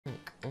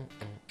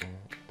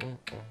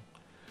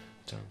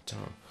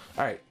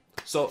All right,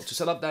 so to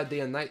set up that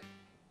the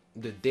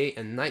day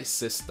and night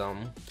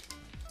system,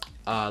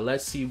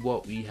 let's see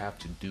what we have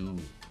to do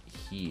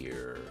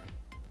here.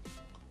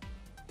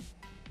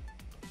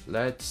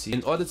 Let's see.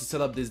 In order to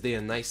set up this day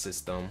and night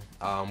system,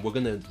 we're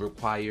gonna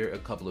require a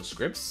couple of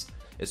scripts.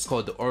 It's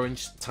called the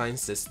orange time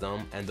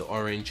system and the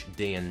orange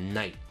day and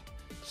night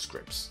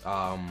scripts.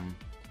 I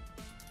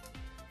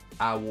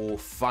will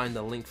find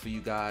a link for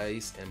you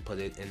guys and put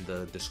it in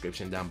the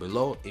description down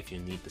below if you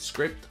need the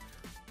script.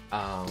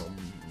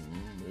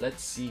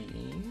 Let's see.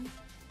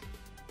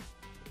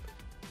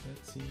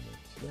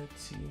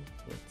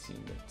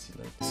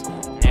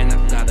 And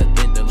I gotta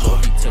thank the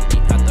Lord, he took me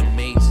out the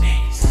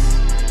maze.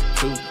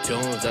 True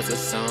Jones, that's a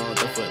sound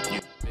of you.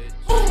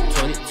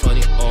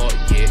 2020 all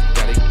year,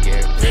 gotta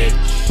get rich.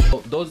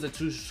 So those are the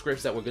two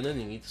scripts that we're gonna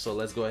need. So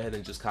let's go ahead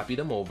and just copy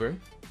them over.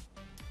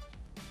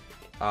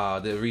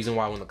 The reason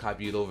why I want to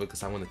copy it over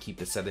because I want to keep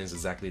the settings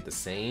exactly the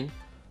same.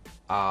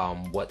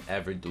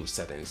 Whatever those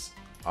settings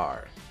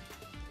are.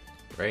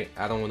 Right?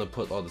 I don't want to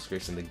put all the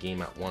scripts in the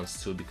game at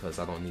once too because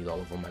I don't need all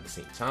of them at the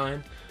same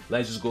time.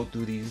 Let's just go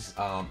through these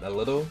a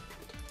little.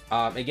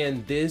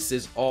 Again, this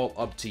is all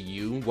up to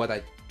you. What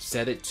I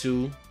set it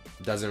to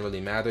doesn't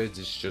really matter.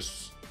 It's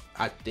just,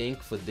 I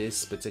think for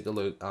this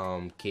particular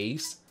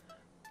case,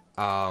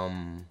 I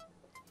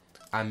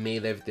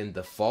made everything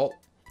default,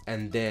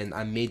 and then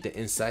I made the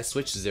inside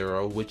switch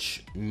 0,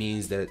 which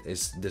means that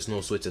there's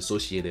no switch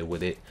associated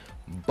with it.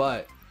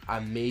 But I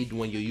made,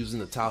 when you're using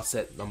the tile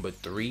set number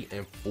 3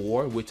 and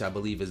 4, which I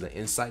believe is the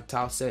inside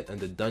tile set and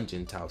the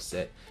dungeon tile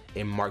set,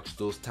 it marks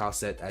those tile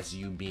set as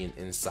you being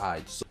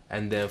inside. So,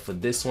 and then for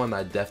this one,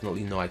 I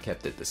definitely know I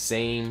kept it the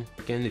same.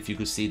 Again, if you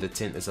could see, the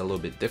tint is a little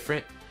bit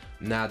different.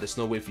 Now there's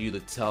no way for you to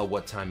tell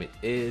what time it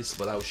is,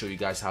 but I will show you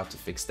guys how to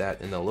fix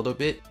that in a little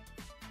bit.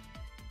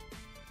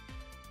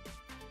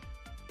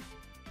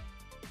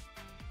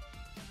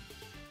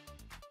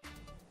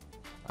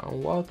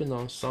 I'm walking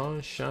on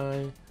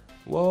sunshine.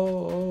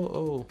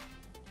 Whoa.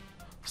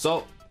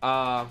 So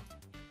I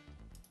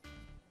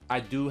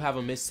do have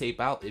a mixtape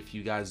out if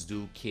you guys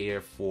do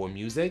care for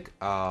music.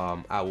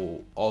 I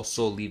will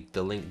also leave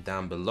the link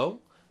down below.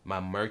 My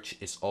merch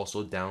is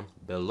also down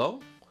below.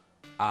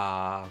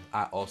 I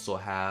also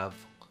have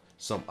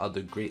some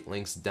other great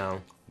links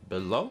down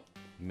below.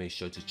 Make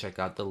sure to check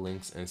out the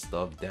links and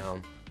stuff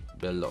down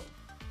below.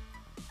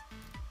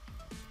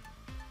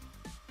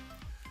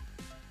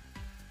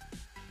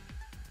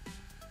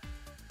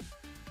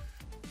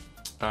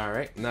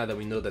 Alright, now that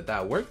we know that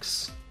that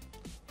works,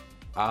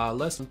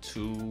 let's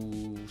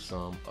do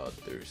some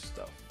other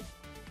stuff.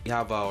 We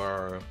have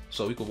our,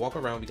 so we could walk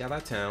around, we got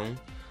our town.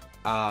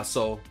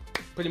 So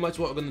pretty much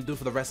what we're gonna do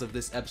for the rest of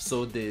this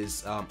episode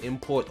is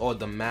import all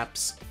the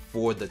maps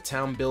for the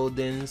town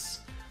buildings,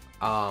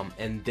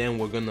 and then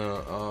we're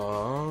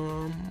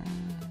gonna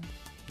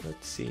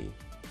let's see,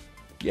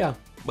 yeah,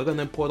 we're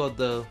gonna import all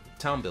the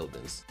town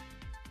buildings.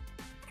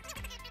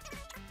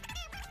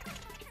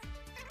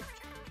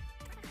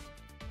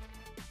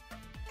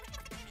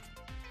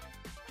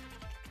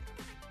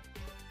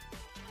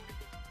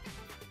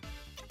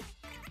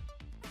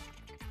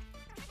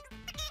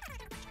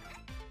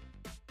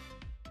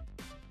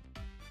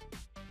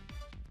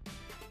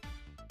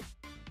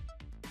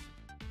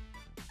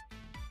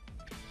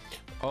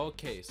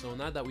 Okay, so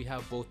now that we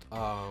have both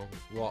all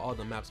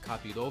the maps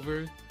copied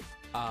over,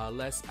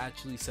 let's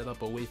actually set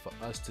up a way for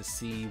us to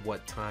see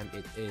what time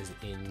it is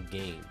in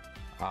game.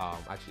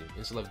 Actually,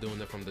 instead of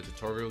doing it from the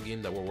tutorial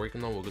game that we're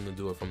working on, we're gonna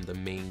do it from the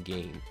main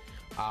game.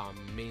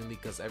 Mainly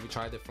because every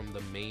time I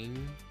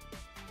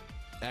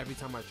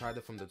tried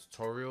it from the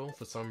tutorial,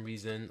 for some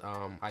reason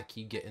I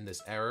keep getting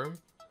this error.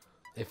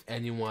 If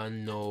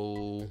anyone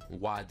know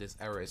why this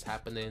error is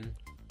happening,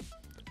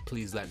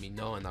 please let me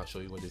know and I'll show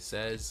you what it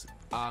says.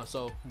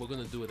 So we're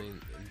gonna do it in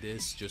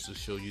this just to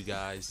show you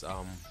guys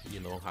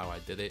you know how I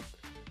did it.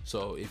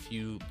 So if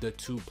the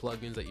two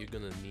plugins that you're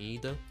gonna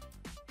need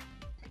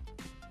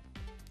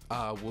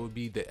will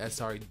be the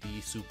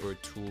SRD Super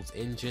Tools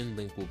Engine,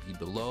 link will be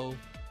below,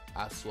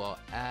 as well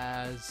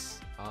as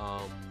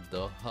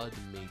the HUD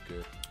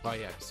Maker. Oh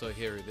yeah, so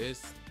here it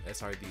is,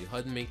 SRD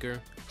HUD Maker.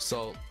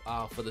 So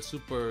for the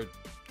Super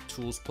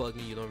Tools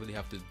plugin, you don't really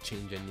have to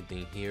change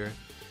anything here.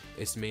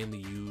 It's mainly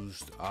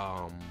used,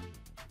 I'll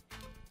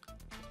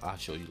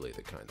show you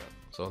later kind of.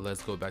 So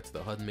let's go back to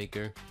the HUD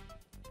Maker.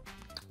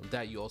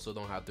 That you also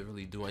don't have to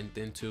really do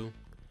anything to,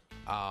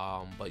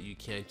 but you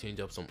can change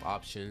up some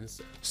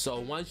options.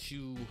 So once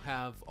you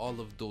have all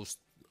of those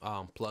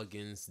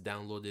plugins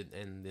downloaded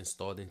and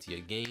installed into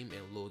your game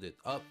and loaded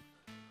up,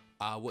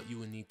 what you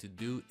will need to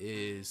do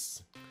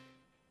is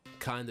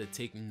kind of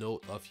take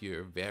note of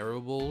your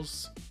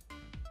variables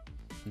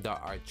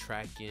that are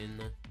tracking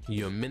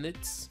your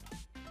minutes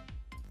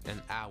and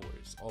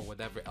hours or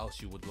whatever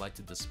else you would like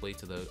to display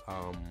to the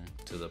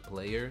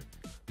player.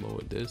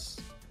 Lower this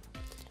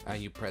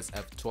and you press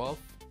F12.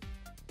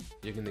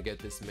 You're gonna get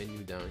this menu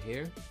down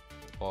here,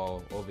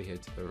 or over here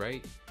to the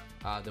right.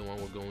 The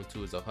one we're going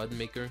to is a HUD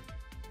Maker.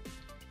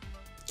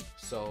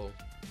 So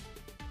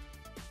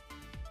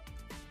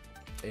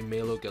it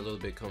may look a little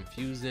bit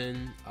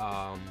confusing.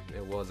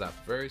 It was at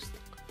first,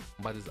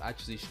 but it's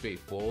actually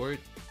straightforward.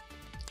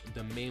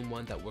 The main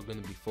one that we're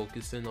going to be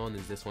focusing on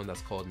is this one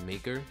that's called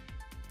Maker.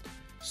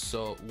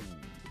 So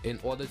in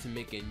order to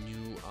make a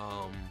new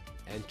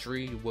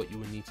entry, what you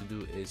would need to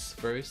do is,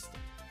 first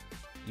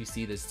you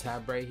see this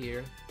tab right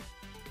here,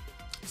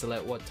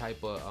 select what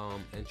type of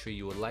entry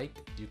you would like.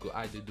 You could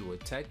either do a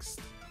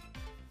text,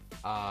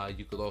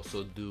 you could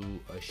also do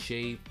a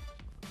shape,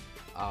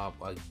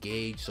 a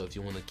gauge, so if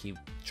you want to keep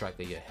track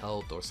of your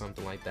health or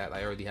something like that.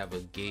 I already have a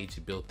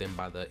gauge built in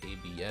by the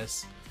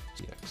ABS.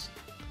 Yes,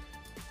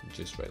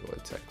 just regular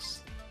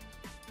text.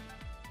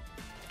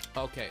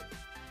 Okay,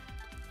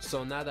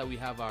 so now that we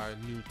have our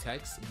new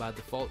text, by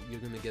default you're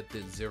gonna get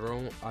this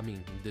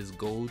this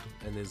gold,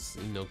 and this,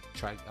 you know,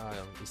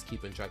 it's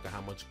keeping track of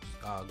how much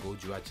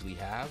gold you actually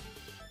have.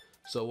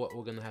 So what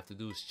we're gonna have to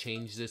do is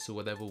change this to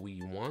whatever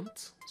we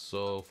want.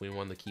 So if we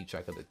want to keep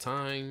track of the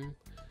time,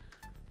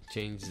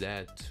 change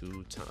that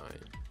to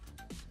time,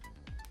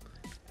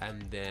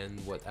 and then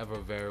whatever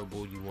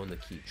variable you want to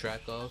keep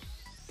track of,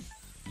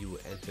 you will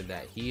enter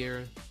that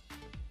here.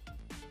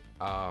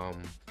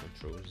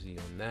 Control Z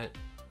on that.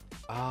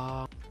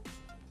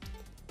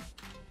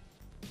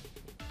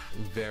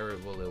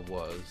 Variable it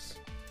was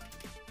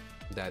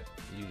that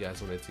you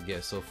guys wanted to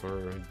get. So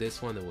for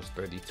this one, it was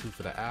 32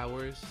 for the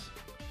hours.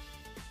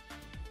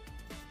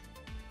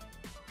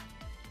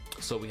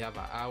 So we have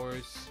our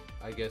hours.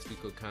 I guess we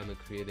could kind of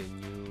create a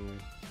new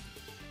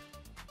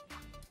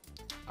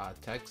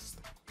text,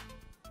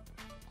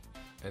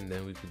 and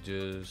then we could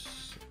just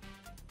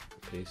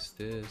paste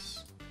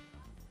this,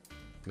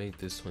 make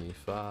this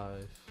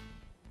 25,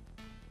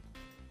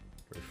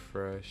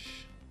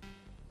 refresh,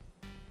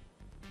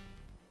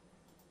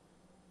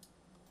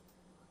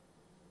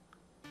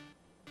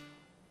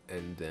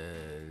 and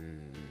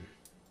then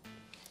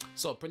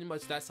so pretty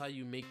much that's how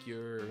you make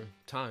your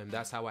time.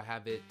 That's how I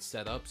have it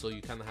set up. So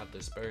you kind of have to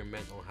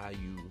experiment on how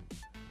you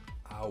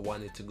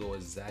want it to go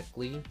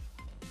exactly.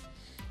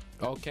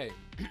 Okay,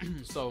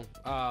 so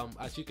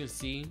as you can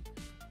see,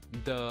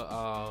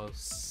 the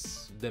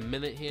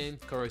minute hand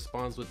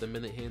corresponds with the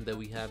minute hand that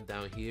we have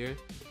down here.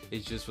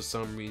 It's just for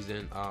some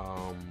reason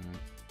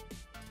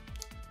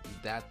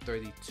that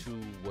 32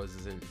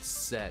 wasn't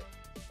set.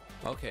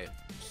 Okay,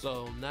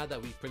 so now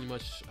that we pretty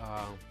much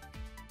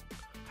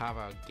have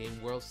our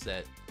game world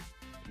set,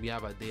 we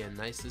have our day and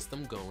night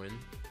system going.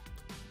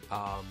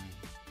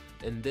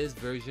 In this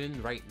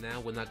version right now,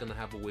 we're not gonna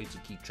have a way to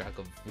keep track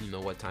of, you know,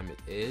 what time it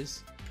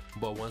is,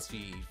 but once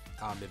we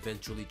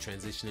eventually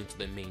transition into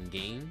the main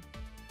game,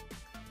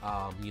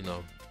 you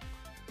know,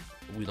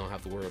 we don't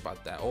have to worry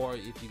about that. Or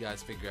if you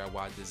guys figure out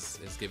why this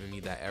is giving me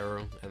that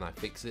error and I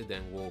fix it,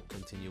 then we'll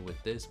continue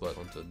with this. But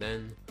until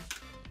then,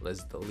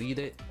 let's delete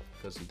it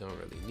because we don't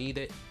really need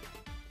it.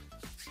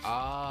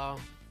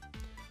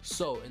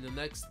 So in the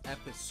next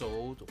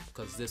episode,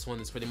 because this one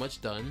is pretty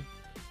much done,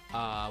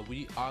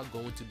 we are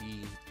going to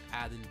be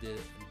adding the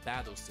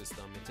battle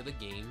system into the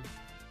game,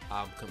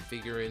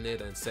 configuring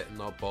it and setting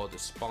up all the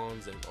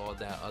spawns and all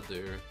that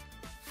other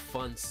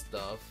fun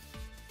stuff.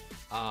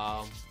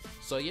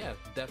 So yeah,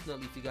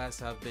 definitely, if you guys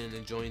have been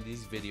enjoying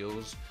these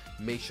videos,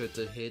 make sure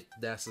to hit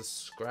that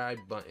subscribe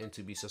button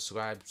to be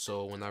subscribed,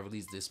 so when I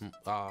release this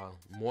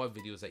more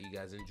videos that you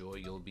guys enjoy,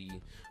 you'll be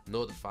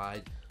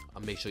notified.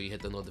 Make sure you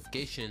hit the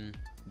notification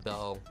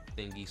bell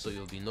thingy so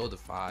you'll be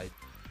notified.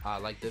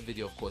 Like the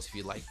video, of course, if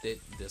you liked it.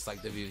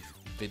 Dislike the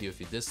video if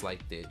you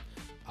disliked it.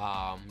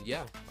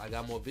 Yeah, I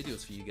got more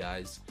videos for you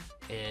guys.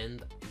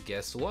 And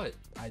guess what?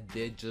 I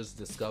did just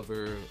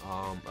discover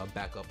a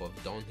backup of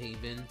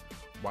Dawnhaven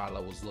while I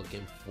was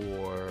looking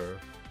for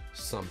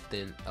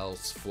something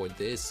else for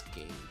this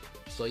game.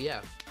 So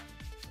yeah,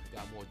 I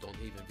got more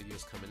Dawnhaven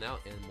videos coming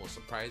out and more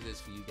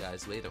surprises for you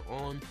guys later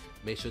on.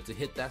 Make sure to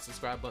hit that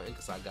subscribe button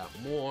because I got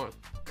more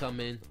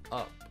coming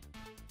up.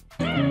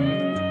 Look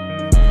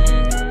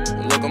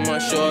at my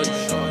shorty,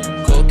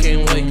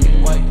 cocaine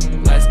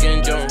white, light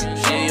skin Jones,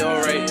 she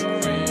alright.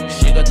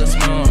 She got the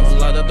smile,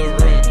 light up the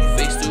room,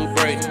 face too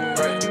bright.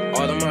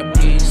 All of my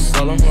peace,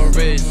 all on her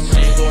wrist,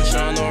 she gon'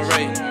 shine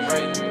alright.